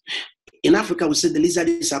this. In Africa, we say the lizard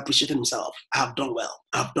is appreciating himself. I've done well.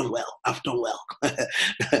 I've done well. I've done well.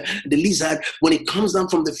 The lizard, when it comes down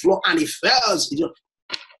from the floor and it falls,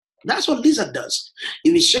 that's what lizard does.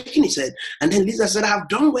 He was shaking his head, and then lizard said, I've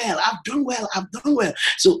done well, I've done well, I've done well.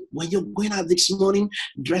 So when you're going out this morning,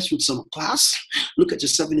 dress with some class, look at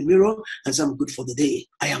yourself in the mirror and say, I'm good for the day.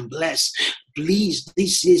 I am blessed. Please,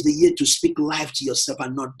 this is the year to speak life to yourself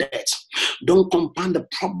and not death. Don't compound the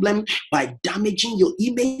problem by damaging your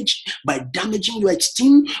image, by damaging your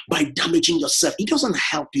esteem, by damaging yourself. It doesn't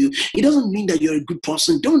help you. It doesn't mean that you're a good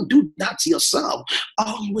person. Don't do that to yourself.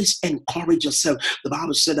 Always encourage yourself. The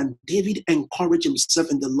Bible said, and David encouraged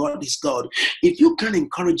himself in the Lord his God. If you can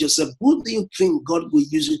encourage yourself, who do you think God will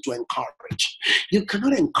use you to encourage? You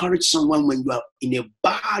cannot encourage someone when you are in a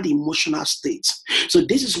bad emotional state. So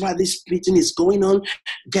this is why this meeting is going on.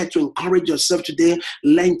 Get to encourage yourself today.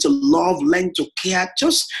 Learn to love, learn to care.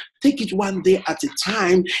 Just take it one day at a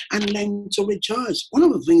time and learn to rejoice. One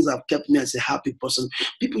of the things that have kept me as a happy person,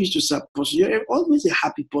 people used to say, "Apostle, you're always a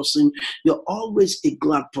happy person. You're always a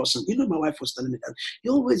glad person." You know, my wife was telling me that.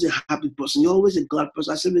 "You're always a happy person. You're always a glad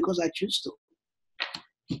person." I said, "Because I choose to.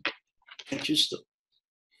 I choose to."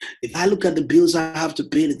 If I look at the bills I have to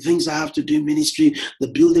pay, the things I have to do in ministry, the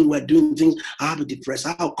building we're doing things, I'll be depressed.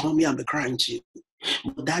 I'll come here and be crying to you.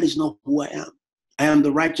 But that is not who I am. I am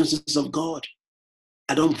the righteousness of God.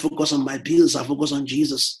 I don't focus on my bills. I focus on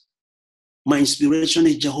Jesus. My inspiration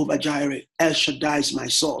is Jehovah Jireh. El Shaddai is my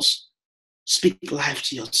source. Speak life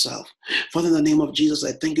to yourself. Father, in the name of Jesus,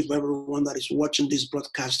 I thank you for everyone that is watching this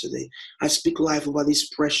broadcast today. I speak life over these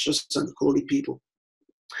precious and holy people.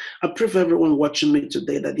 I pray for everyone watching me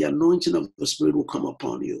today that the anointing of the Spirit will come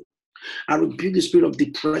upon you. I rebuke the spirit of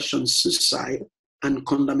depression, suicide, and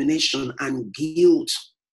condemnation and guilt.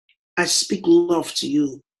 I speak love to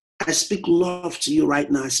you. I speak love to you right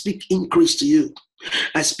now. I speak increase to you.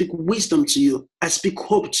 I speak wisdom to you. I speak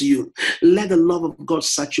hope to you. Let the love of God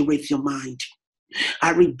saturate your mind.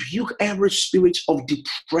 I rebuke every spirit of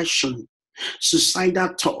depression,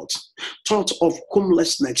 suicidal thought of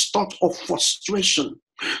homelessness, thought of frustration,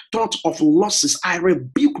 thought of losses. I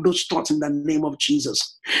rebuke those thoughts in the name of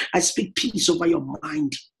Jesus. I speak peace over your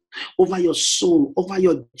mind, over your soul, over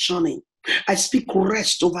your journey. I speak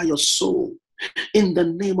rest over your soul in the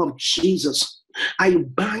name of Jesus. I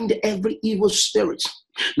bind every evil spirit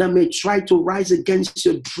that may try to rise against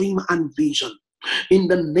your dream and vision. In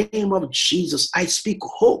the name of Jesus, I speak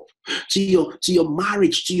hope to your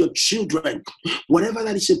marriage, to your children. Whatever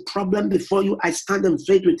that is a problem before you, I stand in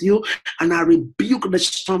faith with you and I rebuke the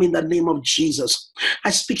storm in the name of Jesus.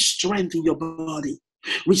 I speak strength in your body.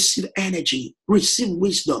 Receive energy, receive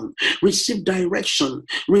wisdom, receive direction,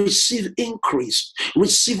 receive increase,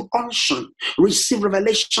 receive unction, receive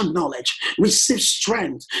revelation knowledge, receive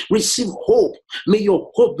strength, receive hope. May your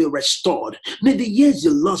hope be restored. May the years you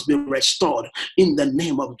lost be restored in the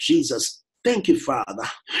name of Jesus. Thank you, Father.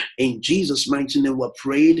 In Jesus' mighty name we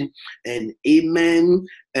prayed, and amen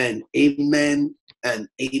and amen and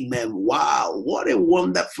amen. Wow, what a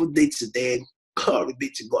wonderful day today. Glory be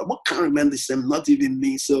to God. What can't remember the same? Not even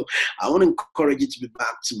me. So I want to encourage you to be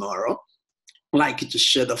back tomorrow. I'd like you to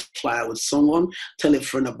share the flyer with someone. Tell a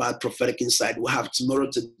friend about Prophetic Insight. We have tomorrow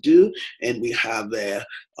to do, and we have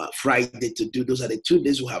Friday to do. Those are the 2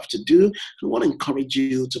 days we have to do. I want to encourage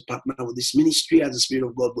you to partner with this ministry as the Spirit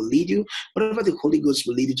of God will lead you. Whatever the Holy Ghost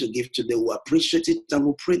will lead you to give today, we'll appreciate it, and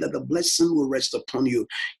we'll pray that the blessing will rest upon you.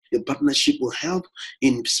 The partnership will help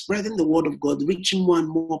in spreading the word of God, reaching more and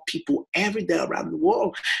more people every day around the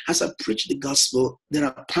world. As I preach the gospel, there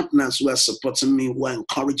are partners who are supporting me, who are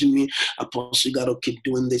encouraging me. Apostle, you got to keep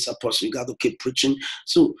doing this. Apostle, you got to keep preaching.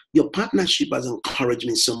 So your partnership has encouraged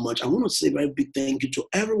me so much. I want to say a very big thank you to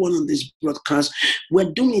everyone on this broadcast.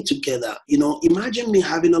 We're doing it together. You know, imagine me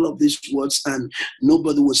having all of these words and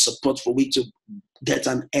nobody will support for me to get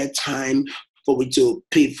an airtime, for we to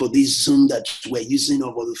pay for this Zoom that we're using,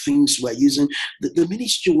 or the things we're using. The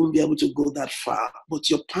ministry won't be able to go that far.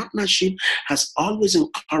 But your partnership has always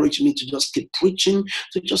encouraged me to just keep preaching,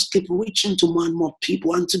 to just keep reaching to more and more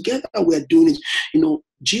people. And together we're doing it. You know,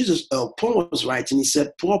 Paul was writing, he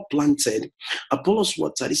said, Paul planted, Apollos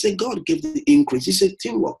watered. He said, God gave the increase. He said,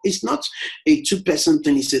 teamwork. It's not a 2-person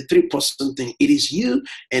thing, it's a 3-person thing. It is you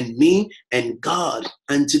and me and God.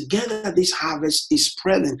 And together this harvest is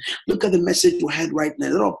spreading. Look at the message we had right now.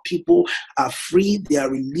 A lot of people are free, they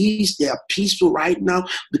are released, they are peaceful right now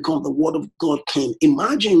because the word of God came.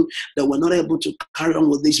 Imagine that we're not able to carry on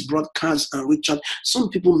with this broadcast and reach out. Some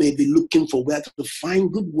people may be looking for where to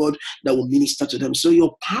find good word that will minister to them. So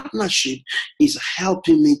your partnership is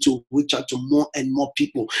helping me to reach out to more and more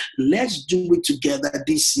people. Let's do it together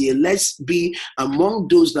this year. Let's be among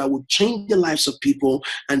those that will change the lives of people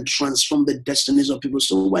and transform the destinies of people.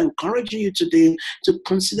 So we're encouraging you today to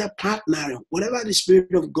consider partnering. Whatever the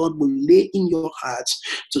Spirit of God will lay in your hearts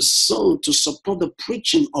to sow, to support the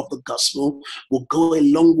preaching of the gospel, will go a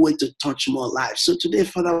long way to touch more lives. So today,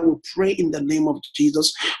 Father, we pray in the name of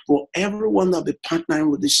Jesus for everyone that will be partnering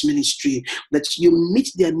with this ministry, that you meet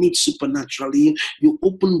their needs supernaturally, you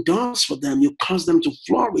open doors for them, you cause them to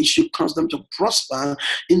flourish, you cause them to prosper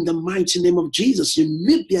in the mighty name of Jesus. You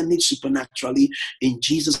meet their needs supernaturally. In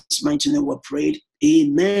Jesus' mighty name we prayed.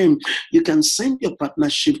 Amen. You can send your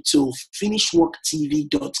partnership to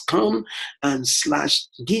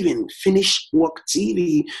finishworktv.com/giving.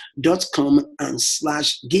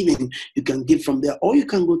 finishworktv.com/giving. You can give from there, or you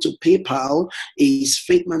can go to PayPal. Is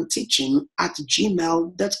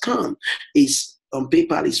faithmanteaching@gmail.com. Is On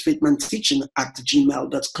PayPal is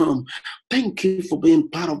faithmanteaching@gmail.com. Thank you for being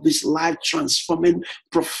part of this life transforming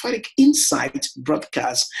prophetic insight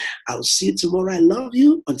broadcast. I'll see you tomorrow. I love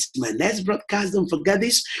you. Until my next broadcast, don't forget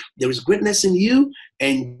this. There is greatness in you,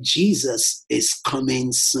 and Jesus is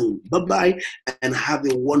coming soon. Bye-bye, and have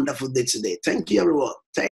a wonderful day today. Thank you, everyone.